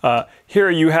 Here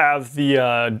you have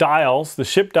the dials, the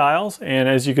ship dials, and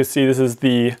as you can see, this is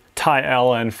the TIE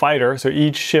LN fighter. So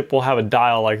each ship will have a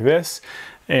dial like this,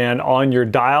 and on your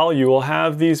dial you will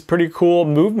have these pretty cool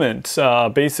movements.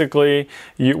 Basically,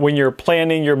 when you're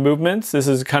planning your movements, this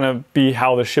is kind of be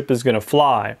how the ship is going to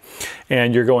fly,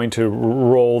 and you're going to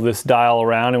roll this dial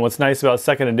around. And what's nice about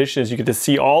second edition is you get to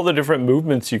see all the different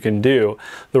movements you can do.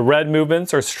 The red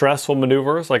movements are stressful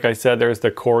maneuvers. Like I said, there's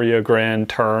the Choreogrand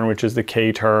turn, which is the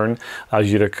K turn, allows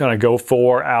you to kind of go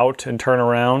 4 out and turn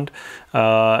around.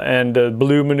 And the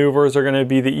blue maneuvers are going to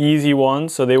be the easy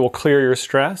ones, so they will clear your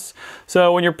stress.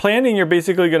 So when you're planning, you're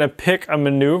basically going to pick a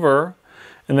maneuver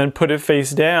and then put it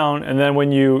face down, and then when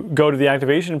you go to the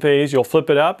activation phase, you'll flip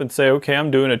it up and say, okay,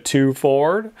 I'm doing a 2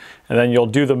 forward, and then you'll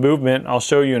do the movement. I'll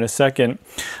show you in a second.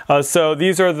 So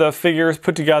these are the figures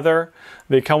put together.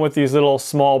 They come with these little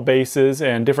small bases,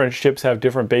 and different ships have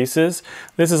different bases.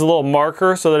 This is a little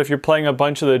marker so that if you're playing a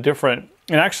bunch of the different,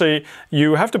 and actually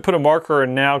you have to put a marker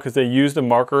in now because they use the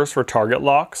markers for target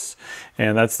locks,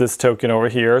 and that's this token over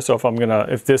here. So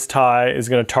if this tie is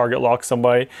gonna target lock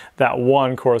somebody, that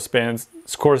 1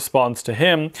 corresponds to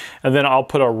him, and then I'll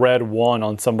put a red 1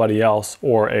 on somebody else,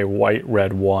 or a white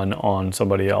red 1 on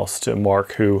somebody else to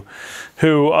mark who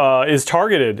is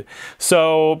targeted.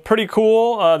 So pretty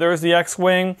cool. There's the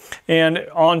X-Wing, and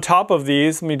on top of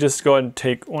these, let me just go ahead and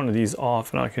take one of these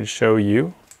off and I can show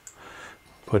you.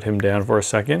 Put him down for a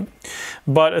second.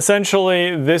 But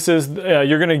essentially, this is,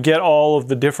 you're going to get all of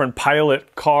the different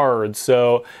pilot cards.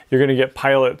 So you're going to get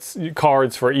pilot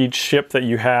cards for each ship that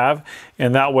you have.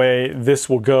 And that way, this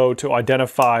will go to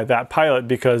identify that pilot,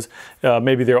 because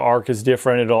maybe their arc is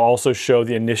different. It'll also show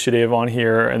the initiative on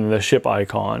here and the ship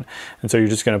icon. And so you're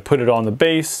just going to put it on the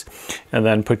base and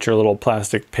then put your little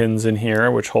plastic pins in here,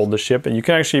 which hold the ship. And you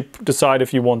can actually decide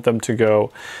if you want them to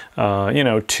go, you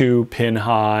know, 2 pin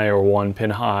high or 1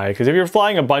 pin high. Because if you're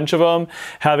flying a bunch of them,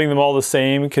 having them all the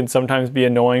same can sometimes be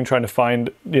annoying, trying to find,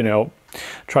 you know,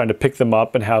 trying to pick them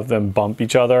up and have them bump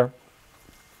each other.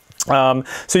 So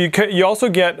you also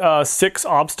get 6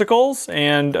 obstacles,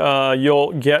 and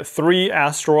you'll get 3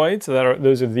 asteroids. So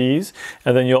those are these,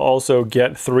 and then you'll also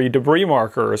get 3 debris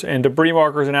markers. And debris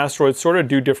markers and asteroids sort of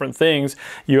do different things.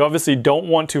 You obviously don't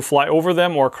want to fly over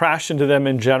them or crash into them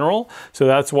in general, so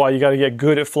that's why you got to get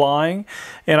good at flying.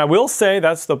 And I will say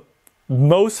that's the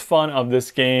most fun of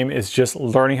this game, is just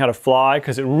learning how to fly,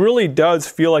 because it really does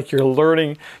feel like you're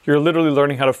literally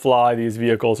learning how to fly these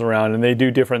vehicles around, and they do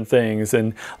different things,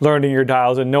 and learning your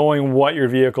dials and knowing what your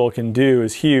vehicle can do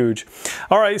is huge.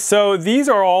 All right, so these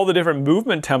are all the different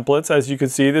movement templates. As you can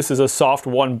see, this is a soft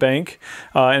 1 bank,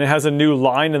 and it has a new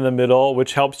line in the middle,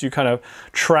 which helps you kind of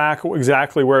track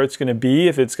exactly where it's going to be.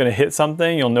 If it's going to hit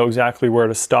something, you'll know exactly where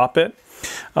to stop it.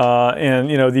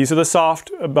 And you know, these are the soft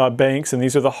banks, and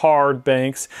these are the hard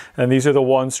banks, and these are the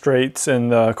 1 straights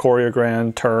and the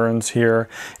Choreogrand turns here.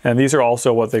 And these are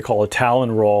also what they call a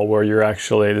Talon roll, where you're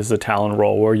actually, this is a Talon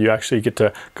roll where you actually get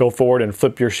to go forward and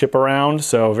flip your ship around.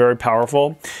 So very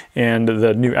powerful. And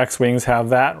the new X-Wings have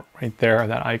that right there,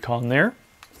 that icon there.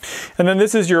 And then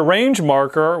this is your range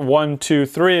marker. 1, 2,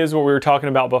 3 is what we were talking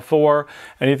about before.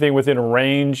 Anything within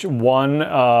range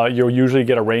 1, you'll usually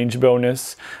get a range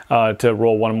bonus to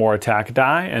roll 1 more attack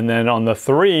die. And then on the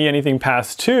 3, anything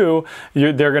past 2,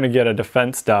 they're going to get a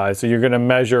defense die. So you're going to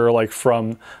measure, like,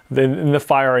 from in the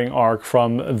firing arc,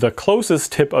 from the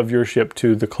closest tip of your ship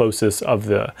to the closest of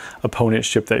the opponent's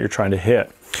ship that you're trying to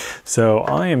hit. So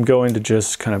I am going to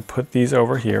just kind of put these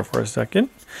over here for a second.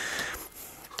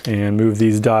 and move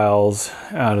these dials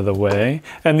out of the way.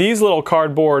 And these little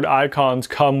cardboard icons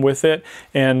come with it,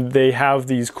 and they have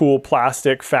these cool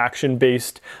plastic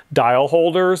faction-based dial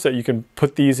holders that you can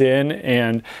put these in,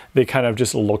 and they kind of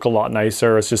just look a lot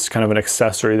nicer. It's just kind of an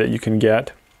accessory that you can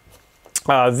get.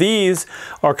 These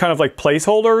are kind of like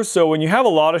placeholders, so when you have a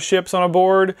lot of ships on a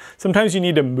board, sometimes you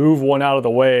need to move one out of the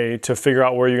way to figure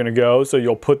out where you're going to go. So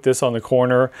you'll put this on the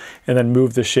corner and then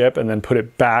move the ship and then put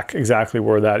it back exactly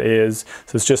where that is.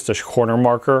 So it's just a corner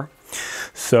marker.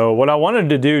 So what I wanted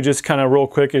to do just kind of real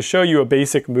quick is show you a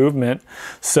basic movement.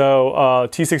 So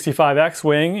T-65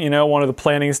 X-Wing, you know, one of the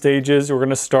planning stages, we're going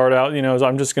to start out, you know, is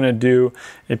I'm just going to do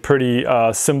a pretty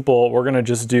simple, we're going to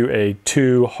just do a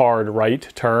 2 hard right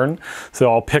turn. So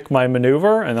I'll pick my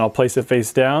maneuver and I'll place it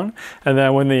face down. And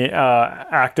then when the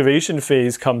activation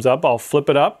phase comes up, I'll flip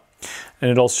it up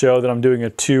and it'll show that I'm doing a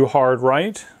 2 hard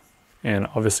right. And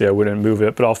obviously I wouldn't move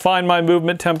it, but I'll find my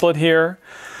movement template here.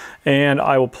 And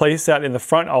I will place that in the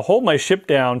front. I'll hold my ship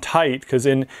down tight because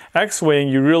in X-Wing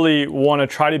you really want to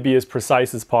try to be as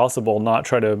precise as possible, not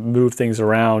try to move things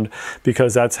around,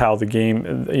 because that's how the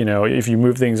game, you know, if you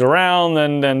move things around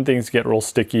then things get real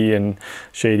sticky and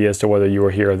shady as to whether you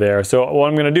were here or there. So what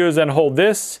I'm going to do is then hold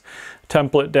this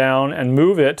template down and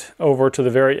move it over to the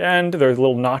very end. There's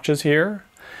little notches here.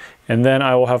 And then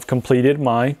I will have completed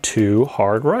my 2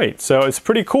 hard right. So it's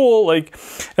pretty cool. Like,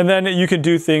 and then you can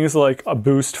do things like a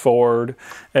boost forward,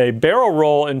 a barrel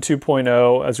roll in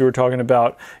 2.0, as we were talking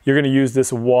about. You're going to use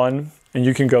this 1, and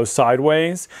you can go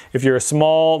sideways. If you're a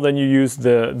small, then you use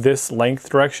this length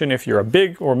direction. If you're a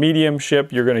big or medium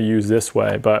ship, you're going to use this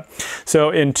way. But so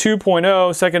in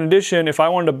 2.0, second edition, if I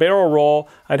wanted to barrel roll,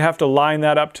 I'd have to line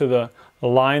that up to the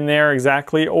line there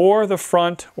exactly, or the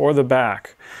front or the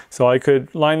back. So I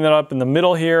could line that up in the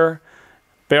middle here,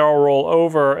 barrel roll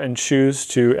over, and choose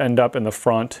to end up in the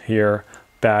front here,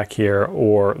 back here,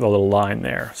 or the little line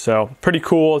there. So pretty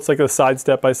cool. It's like a side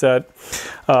step, I said.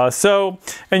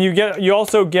 And you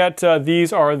also get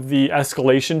these are the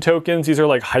escalation tokens. These are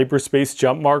like hyperspace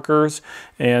jump markers.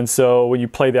 And so when you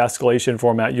play the escalation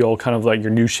format, you'll kind of like your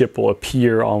new ship will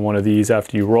appear on one of these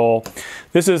after you roll.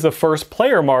 This is the first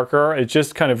player marker. It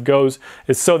just kind of goes,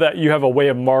 it's so that you have a way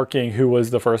of marking who was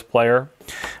the first player.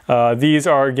 These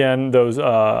are, again, those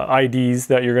IDs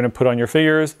that you're going to put on your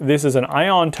figures. This is an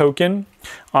ion token.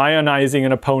 Ionizing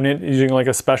an opponent using like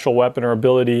a special weapon or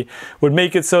ability would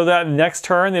make it so that next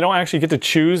turn they don't actually get to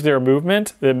choose their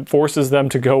movement. It forces them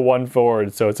to go 1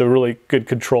 forward. So it's a really good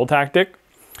control tactic.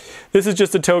 This is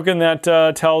just a token that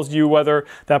tells you whether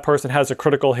that person has a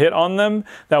critical hit on them.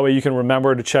 That way you can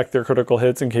remember to check their critical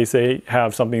hits in case they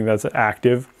have something that's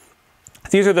active.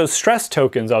 These are those stress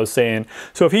tokens I was saying.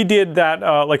 So if he did that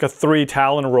like a 3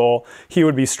 Talon roll, he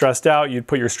would be stressed out. You'd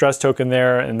put your stress token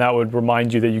there, and that would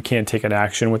remind you that you can't take an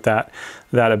action with that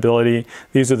ability.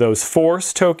 These are those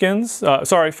force tokens,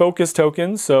 focus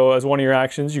tokens. So as one of your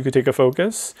actions, you could take a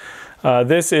focus.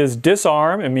 This is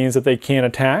disarm. It means that they can't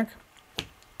attack.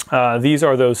 These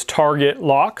are those target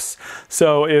locks.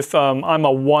 So if I'm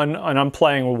a 1 and I'm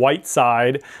playing white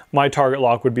side, my target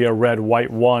lock would be a red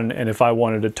white 1. And if I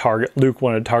wanted to target, Luke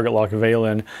wanted to target lock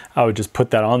Valen, I would just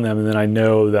put that on them, and then I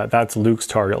know that that's Luke's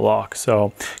target lock.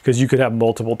 So, because you could have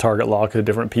multiple target locks of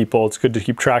different people, it's good to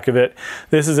keep track of it.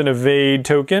 This is an evade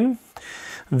token.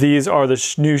 These are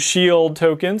the new shield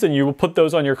tokens, and you will put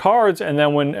those on your cards, and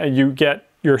then when you get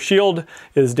your shield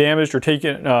is damaged or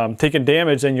taken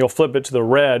damage, then you'll flip it to the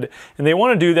red. And they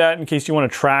want to do that in case you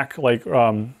want to track like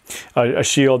a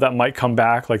shield that might come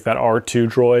back, like that R2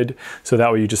 droid. So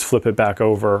that way you just flip it back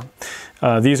over.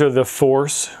 These are the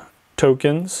force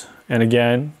tokens. And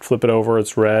again, flip it over,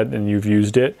 it's red, and you've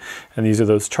used it. And these are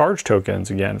those charge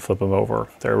tokens. Again, flip them over,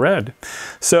 they're red.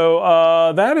 So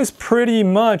that is pretty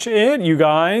much it, you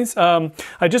guys.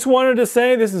 I just wanted to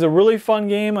say this is a really fun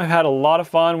game. I've had a lot of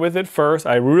fun with it first.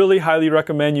 I really highly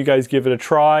recommend you guys give it a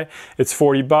try. It's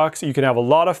 40 bucks. You can have a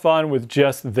lot of fun with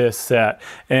just this set.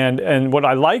 And what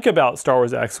I like about Star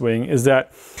Wars X-Wing is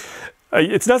that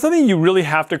it's not something you really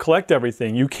have to collect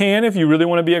everything. You can if you really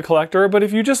want to be a collector, but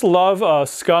if you just love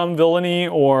scum, villainy,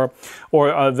 or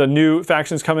the new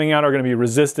factions coming out are going to be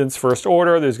Resistance, First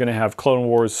Order. There's going to have Clone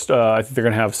Wars. I think they're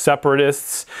going to have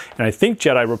Separatists, and I think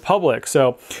Jedi Republic.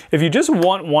 So if you just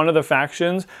want one of the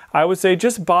factions, I would say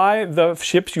just buy the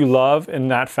ships you love in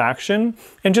that faction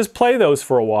and just play those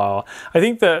for a while. I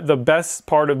think that the best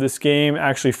part of this game,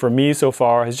 actually for me so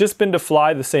far, has just been to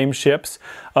fly the same ships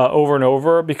over and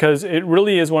over, because it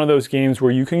really is one of those games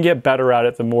where you can get better at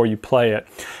it the more you play it.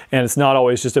 And it's not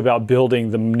always just about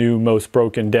building the new most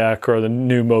broken deck or the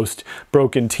new most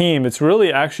broken team. It's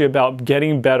really actually about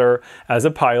getting better as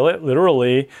a pilot,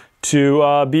 literally,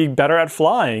 to be better at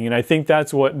flying, and I think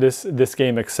that's what this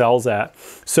game excels at.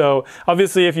 So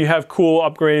obviously if you have cool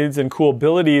upgrades and cool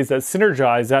abilities that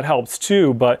synergize, that helps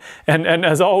too, but and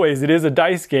as always, it is a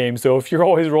dice game, so if you're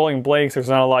always rolling blanks, there's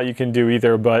not a lot you can do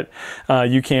either, but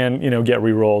you can, you know, get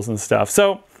re-rolls and stuff.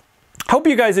 So hope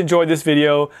you guys enjoyed this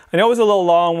video. I know it was a little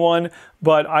long one,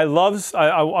 but I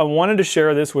wanted to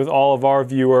share this with all of our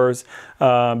viewers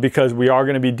because we are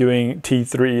going to be doing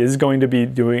T3 is going to be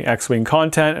doing X-Wing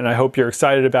content, and I hope you're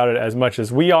excited about it as much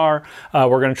as we are.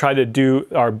 We're going to try to do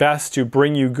our best to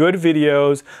bring you good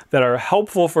videos that are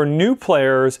helpful for new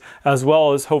players as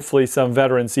well as hopefully some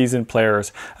veteran seasoned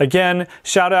players. Again,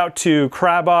 shout out to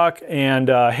Crabbok and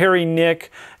Harry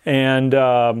Nick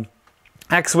and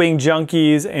X-Wing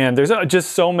Junkies, and there's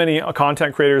just so many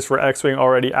content creators for X-Wing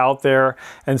already out there,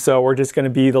 and so we're just going to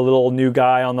be the little new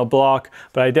guy on the block,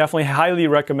 but I definitely highly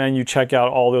recommend you check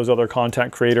out all those other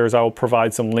content creators. I will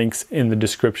provide some links in the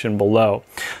description below.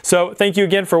 So thank you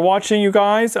again for watching, you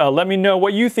guys. Let me know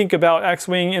what you think about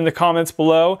X-Wing in the comments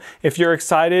below, if you're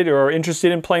excited or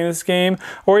interested in playing this game,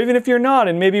 or even if you're not,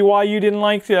 and maybe why you didn't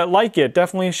like it.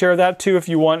 Definitely share that too if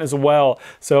you want as well.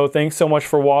 So thanks so much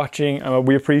for watching.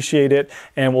 We appreciate it.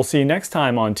 And we'll see you next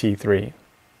time on T3.